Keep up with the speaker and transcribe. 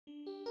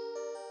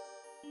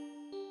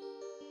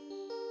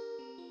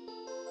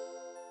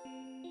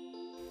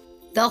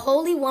The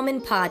Holy Woman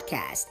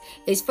podcast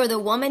is for the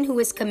woman who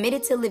is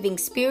committed to living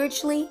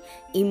spiritually,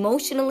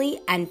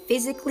 emotionally, and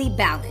physically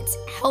balanced,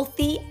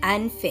 healthy,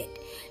 and fit.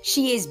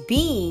 She is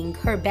being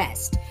her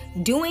best,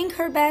 doing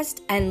her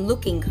best, and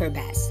looking her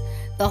best.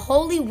 The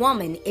Holy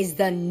Woman is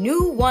the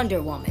new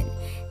Wonder Woman.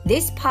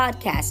 This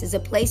podcast is a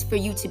place for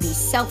you to be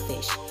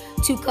selfish,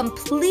 to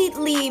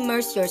completely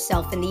immerse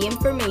yourself in the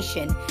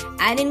information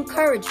and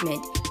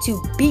encouragement to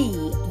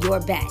be your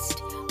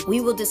best. We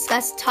will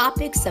discuss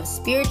topics of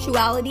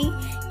spirituality,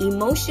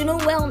 emotional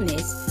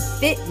wellness,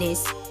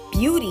 fitness,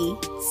 beauty,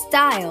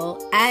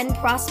 style, and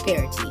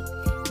prosperity.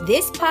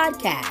 This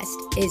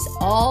podcast is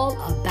all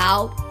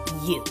about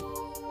you.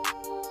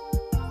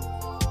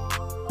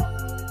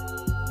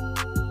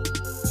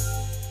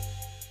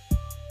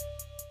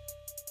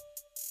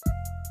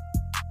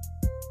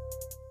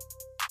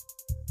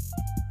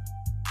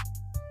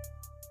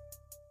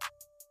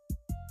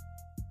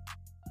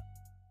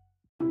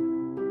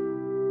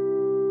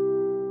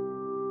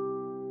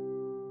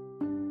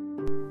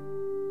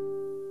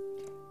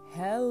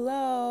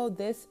 Hello,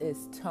 this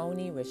is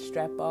Tony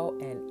Restrepo,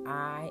 and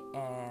I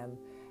am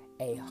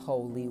a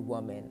holy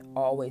woman.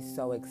 Always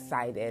so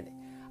excited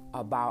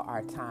about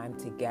our time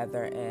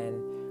together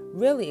and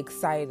really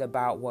excited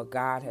about what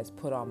God has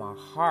put on my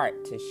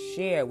heart to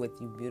share with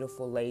you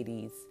beautiful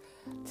ladies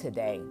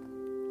today.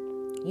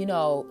 You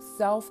know,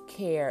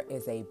 self-care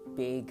is a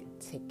big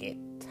ticket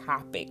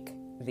topic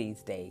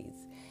these days.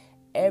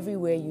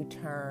 Everywhere you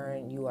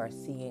turn, you are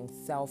seeing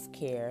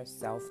self-care,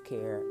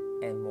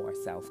 and more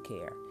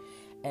self-care.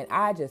 And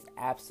I just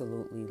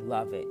absolutely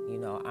love it. You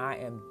know, I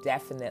am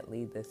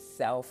definitely the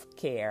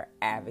self-care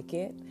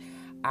advocate.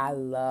 I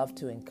love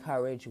to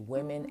encourage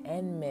women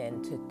and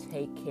men to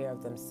take care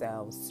of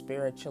themselves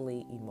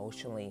spiritually,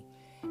 emotionally,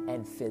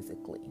 and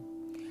physically.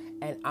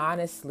 And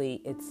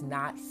honestly, it's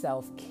not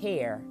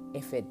self-care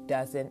if it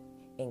doesn't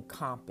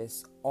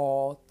encompass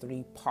all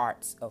three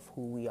parts of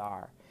who we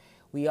are.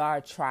 We are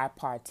a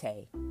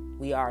tripartite.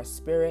 We are a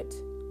spirit,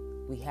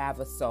 we have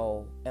a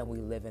soul, and we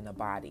live in a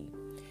body.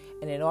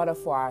 And in order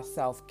for our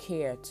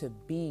self-care to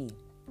be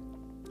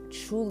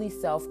truly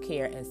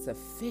self-care and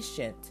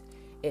sufficient,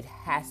 it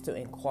has to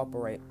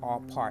incorporate all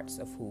parts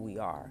of who we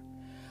are.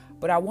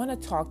 But I want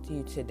to talk to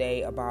you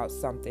today about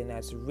something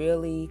that's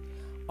really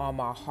on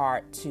my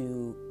heart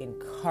to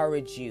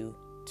encourage you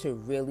to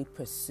really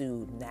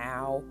pursue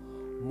now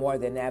more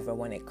than ever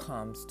when it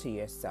comes to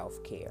your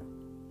self-care.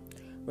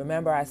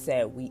 Remember, I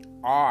said we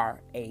are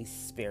a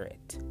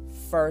spirit,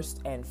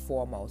 first and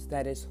foremost.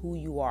 That is who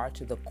you are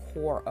to the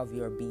core of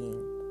your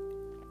being.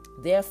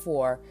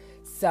 Therefore,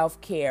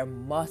 self-care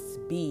must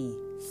be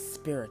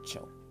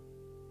spiritual.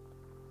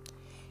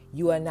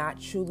 You are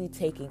not truly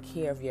taking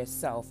care of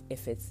yourself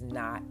if it's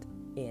not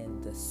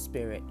in the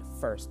spirit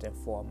first and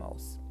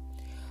foremost.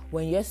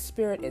 When your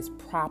spirit is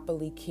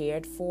properly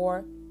cared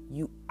for,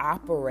 you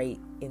operate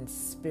in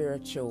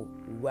spiritual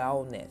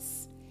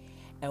wellness.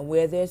 And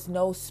where there's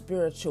no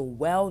spiritual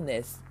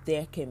wellness,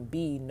 there can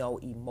be no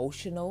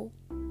emotional,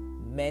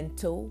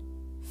 mental,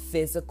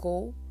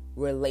 physical,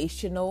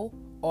 relational,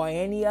 or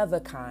any other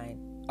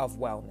kind of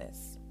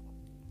wellness.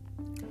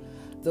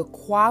 The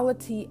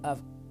quality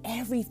of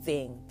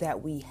everything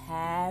that we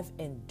have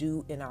and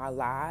do in our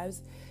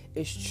lives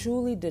is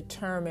truly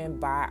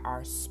determined by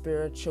our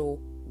spiritual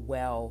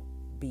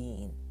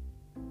well-being.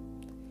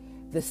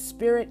 The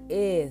spirit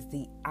is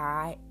the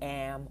I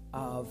am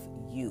of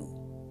you.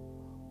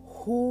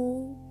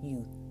 Who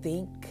you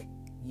think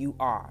you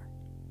are,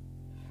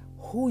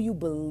 who you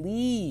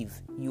believe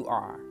you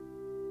are.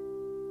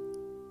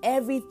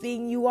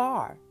 Everything you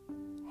are,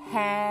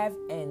 have,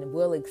 and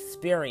will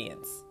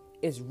experience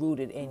is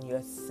rooted in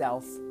your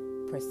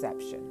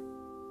self-perception.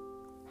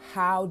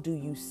 How do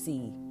you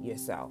see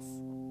yourself?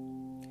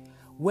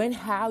 When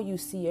how you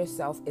see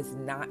yourself is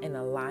not in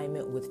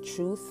alignment with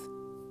truth,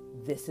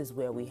 this is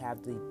where we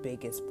have the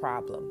biggest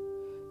problem,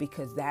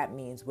 because that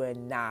means we're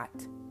not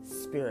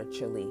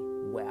spiritually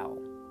well.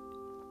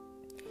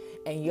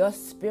 And your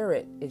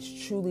spirit is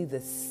truly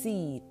the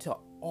seed to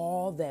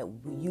all that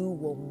you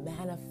will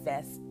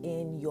manifest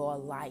in your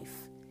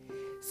life.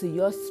 So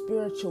your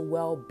spiritual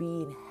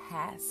well-being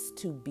has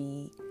to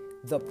be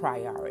the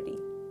priority.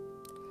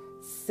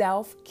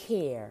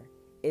 Self-care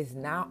is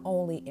not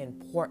only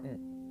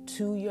important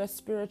to your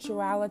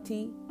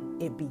spirituality,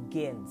 it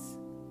begins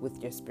with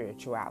your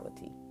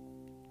spirituality.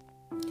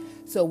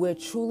 So we're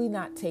truly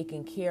not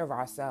taking care of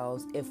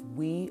ourselves if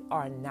we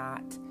are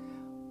not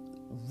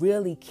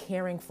really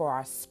caring for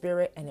our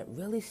spirit. And it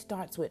really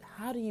starts with,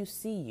 how do you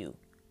see you?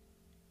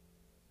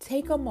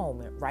 Take a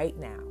moment right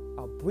now,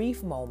 a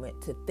brief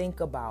moment, to think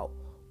about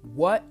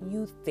what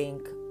you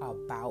think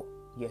about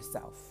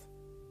yourself.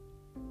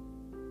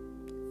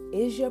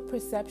 Is your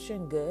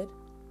perception good?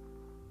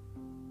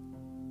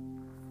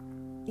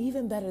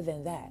 Even better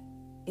than that,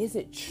 is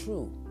it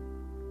true?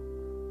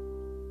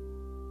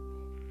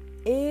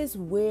 Is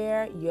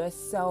where your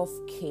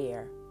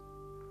self-care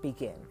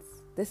begins.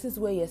 This is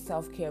where your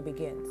self-care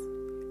begins.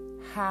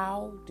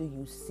 How do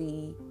you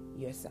see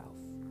yourself?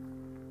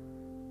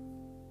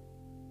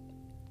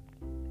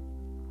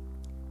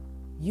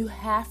 You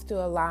have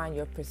to align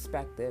your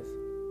perspective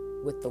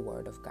with the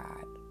Word of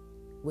God,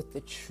 with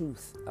the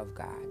truth of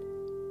God.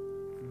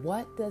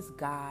 What does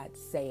God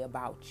say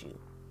about you?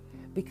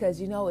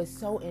 Because, it's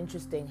so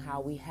interesting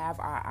how we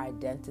have our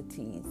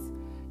identities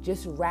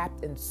just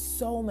wrapped in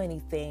so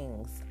many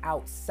things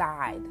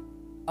outside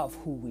of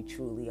who we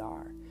truly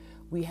are.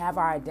 We have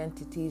our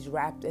identities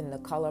wrapped in the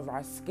color of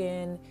our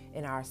skin,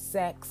 in our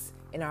sex,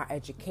 in our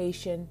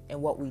education, in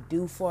what we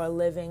do for a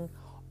living.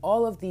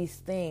 All of these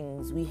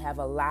things we have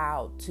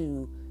allowed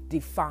to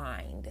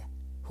define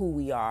who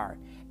we are.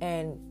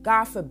 And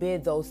God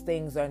forbid those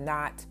things are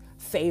not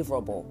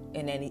favorable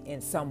in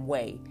some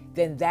way,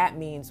 then that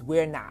means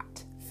we're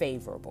not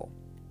favorable.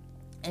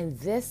 And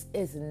this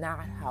is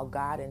not how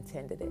God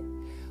intended it.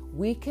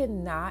 We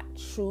cannot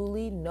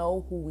truly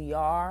know who we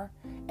are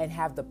and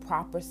have the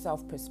proper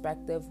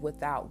self-perspective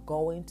without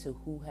going to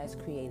who has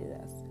created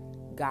us,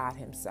 God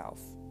Himself.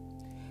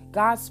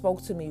 God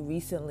spoke to me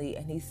recently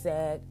and He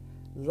said,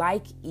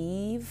 like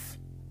Eve,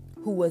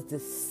 who was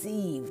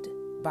deceived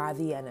by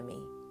the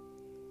enemy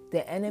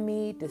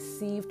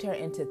deceived her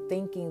into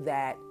thinking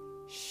that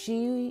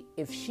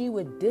if she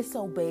would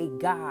disobey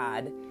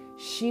God,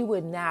 she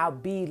would now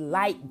be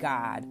like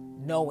God,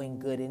 knowing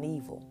good and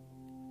evil.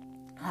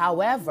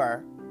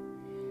 However,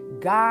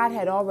 God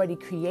had already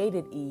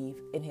created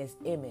Eve in His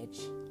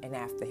image and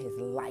after His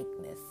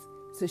likeness.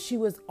 So she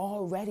was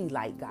already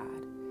like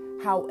God.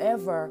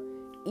 However,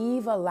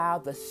 Eve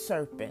allowed the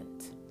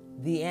serpent,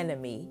 the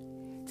enemy,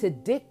 to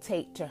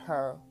dictate to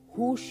her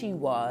who she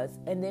was,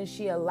 and then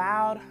she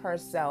allowed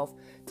herself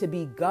to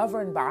be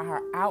governed by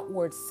her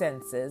outward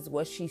senses,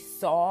 what she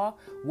saw,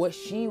 what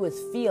she was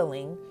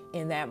feeling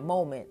in that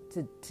moment,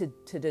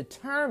 to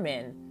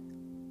determine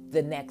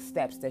the next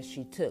steps that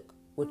she took,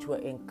 which were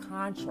in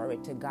contrary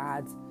to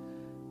God's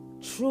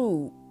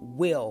true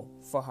will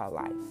for her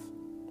life.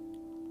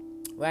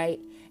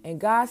 Right? And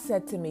God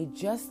said to me,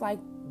 just like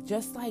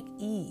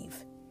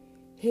Eve,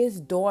 His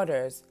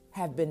daughters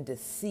have been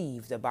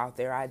deceived about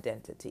their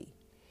identity.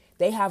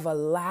 They have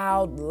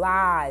allowed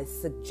lies,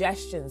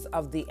 suggestions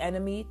of the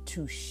enemy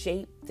to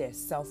shape their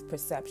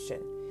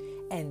self-perception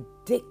and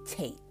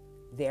dictate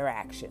their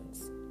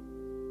actions.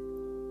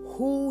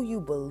 Who you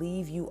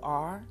believe you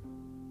are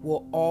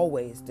will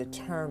always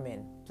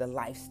determine the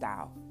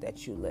lifestyle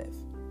that you live.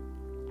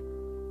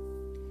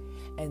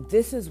 And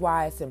this is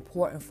why it's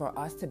important for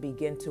us to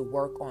begin to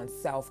work on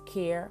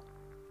self-care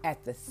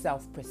at the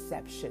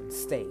self-perception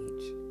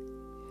stage.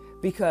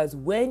 Because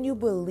when you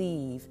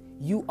believe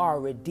you are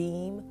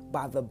redeemed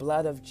by the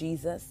blood of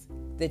Jesus,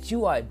 that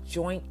you are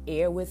joint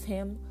heir with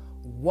Him,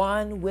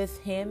 one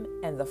with Him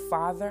and the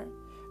Father,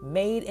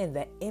 made in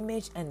the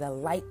image and the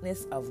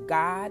likeness of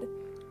God,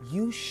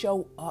 you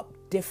show up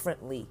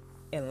differently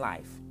in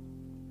life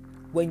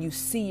when you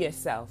see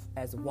yourself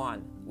as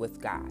one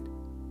with God.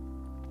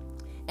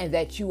 And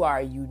that you are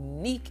a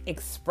unique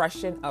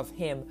expression of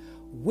Him,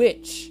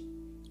 which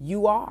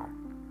you are.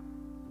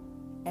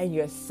 And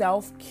your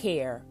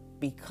self-care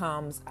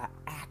becomes an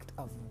act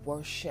of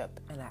worship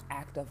and an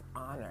act of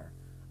honor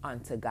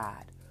unto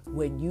God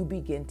when you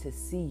begin to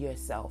see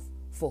yourself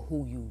for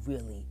who you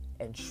really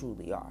and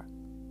truly are.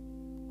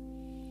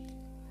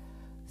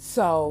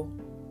 So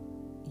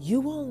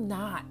you will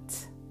not,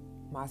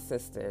 my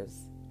sisters,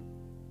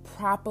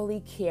 properly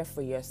care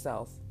for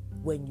yourself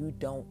when you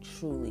don't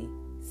truly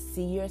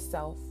see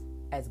yourself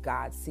as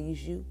God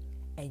sees you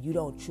and you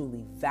don't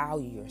truly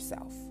value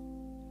yourself.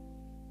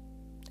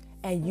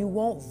 And you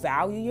won't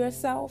value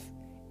yourself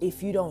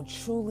if you don't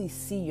truly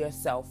see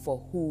yourself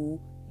for who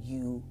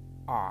you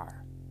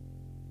are.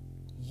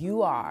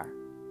 You are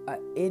an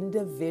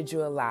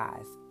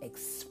individualized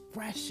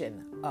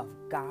expression of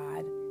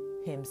God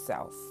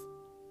Himself.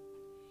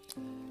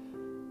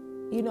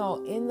 In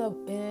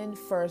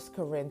 1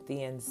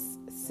 Corinthians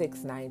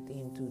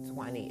 6:19 through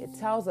 20, it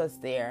tells us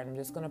there, and I'm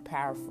just going to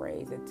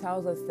paraphrase, it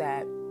tells us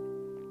that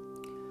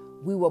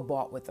we were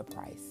bought with a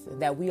price,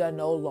 and that we are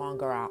no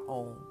longer our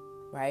own.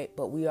 Right?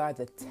 But we are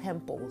the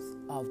temples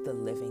of the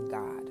living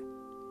God.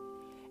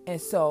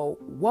 And so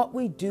what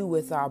we do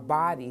with our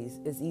bodies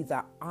is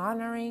either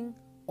honoring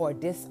or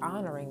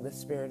dishonoring the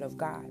Spirit of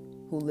God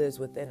who lives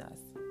within us.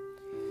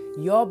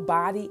 Your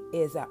body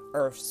is an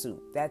earth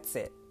suit. That's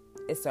it.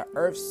 It's an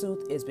earth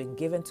suit. It's been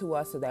given to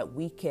us so that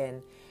we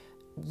can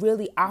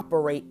really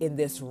operate in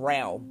this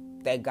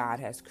realm that God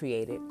has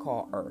created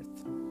called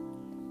earth.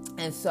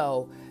 And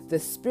so the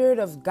Spirit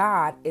of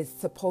God is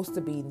supposed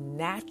to be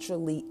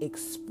naturally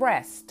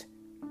expressed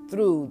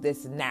through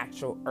this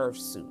natural earth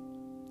suit.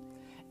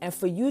 And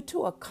for you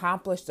to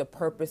accomplish the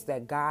purpose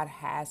that God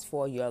has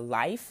for your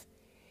life,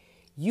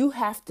 you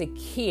have to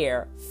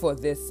care for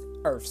this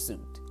earth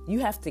suit. You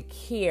have to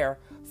care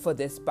for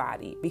this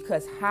body,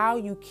 because how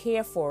you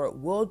care for it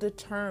will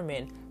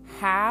determine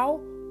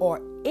how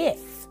or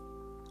if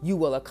you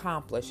will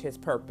accomplish His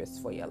purpose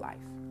for your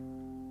life.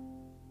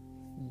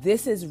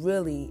 This is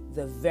really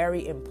the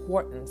very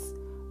importance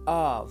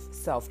of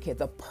self-care,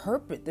 the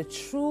purpose, the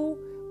true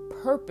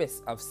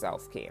purpose of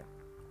self-care.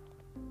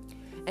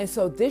 And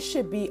so this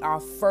should be our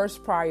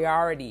first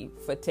priority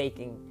for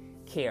taking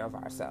care of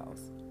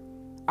ourselves,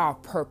 our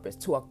purpose,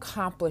 to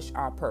accomplish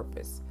our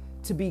purpose,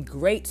 to be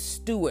great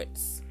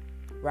stewards,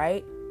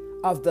 right,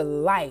 of the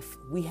life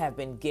we have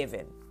been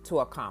given to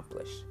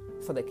accomplish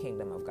for the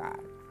kingdom of God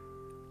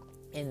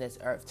in this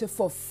earth, to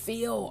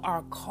fulfill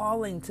our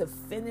calling, to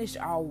finish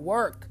our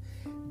work.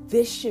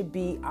 This should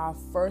be our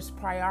first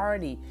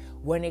priority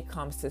when it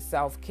comes to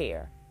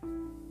self-care.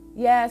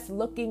 Yes,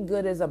 looking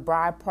good is a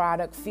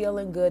byproduct,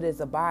 feeling good is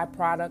a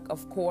byproduct,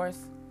 of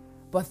course,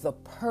 but the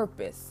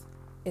purpose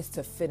is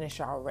to finish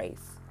our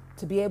race,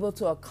 to be able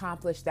to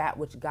accomplish that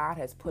which God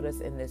has put us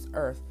in this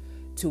earth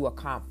to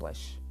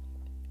accomplish.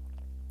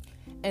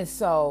 And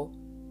so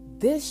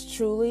this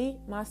truly,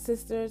 my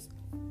sisters,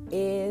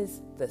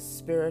 is the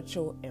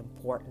spiritual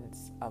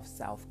importance of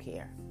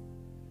self-care.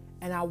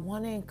 And I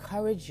want to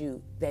encourage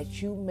you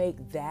that you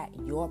make that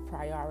your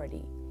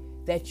priority,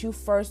 that you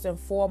first and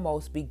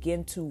foremost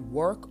begin to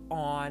work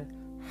on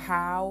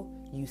how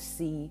you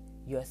see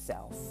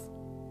yourself.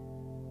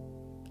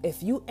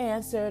 If you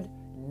answered,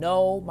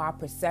 no, my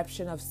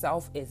perception of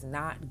self is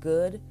not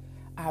good,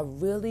 I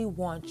really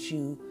want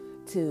you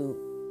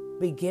to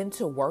begin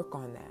to work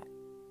on that.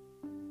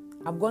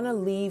 I'm going to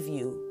leave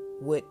you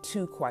with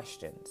 2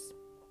 questions.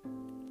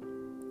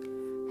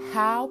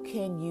 How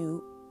can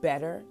you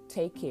better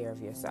take care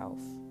of yourself?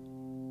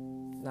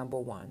 Number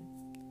 1.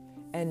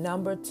 And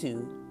number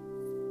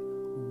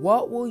 2,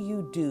 what will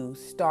you do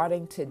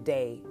starting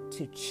today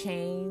to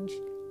change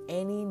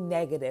any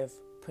negative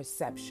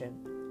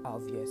perception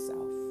of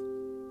yourself?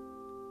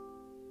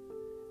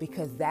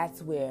 Because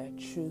that's where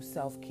true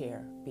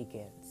self-care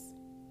begins.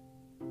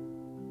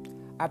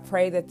 I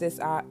pray that this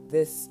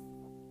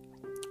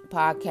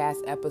podcast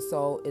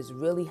episode is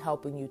really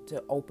helping you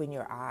to open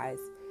your eyes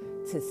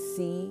to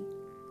see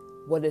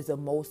what is the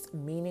most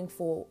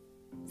meaningful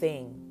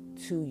thing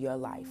to your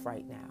life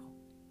right now.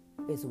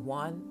 Is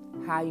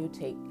 1, how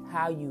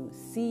you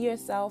see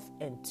yourself,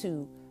 and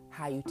 2,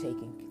 how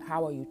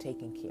are you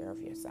taking care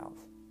of yourself?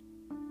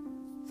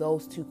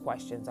 Those 2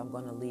 questions I'm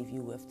going to leave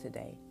you with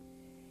today.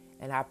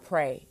 And I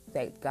pray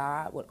that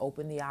God would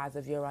open the eyes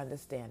of your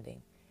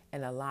understanding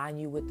and align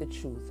you with the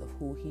truth of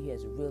who He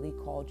has really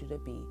called you to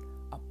be,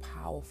 a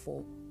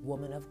powerful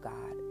woman of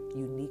God,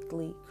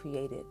 uniquely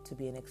created to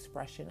be an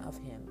expression of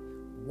Him,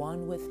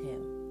 one with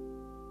Him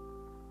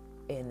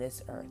in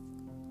this earth,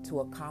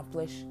 to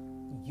accomplish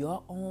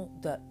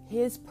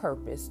His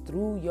purpose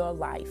through your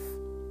life.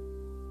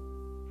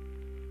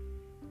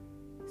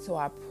 So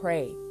I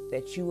pray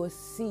that you will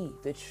see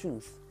the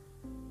truth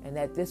and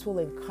that this will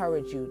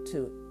encourage you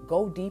to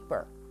go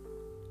deeper.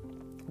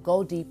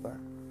 Go deeper.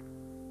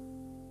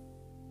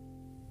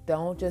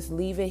 Don't just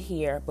leave it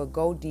here, but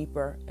go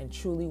deeper and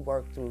truly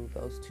work through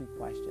those 2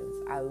 questions.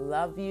 I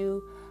love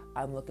you.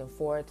 I'm looking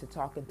forward to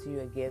talking to you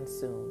again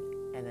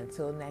soon. And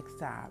until next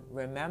time,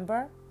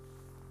 remember,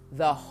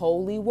 the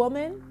Holy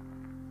Woman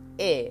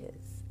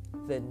is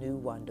the new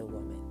Wonder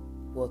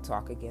Woman. We'll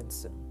talk again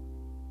soon.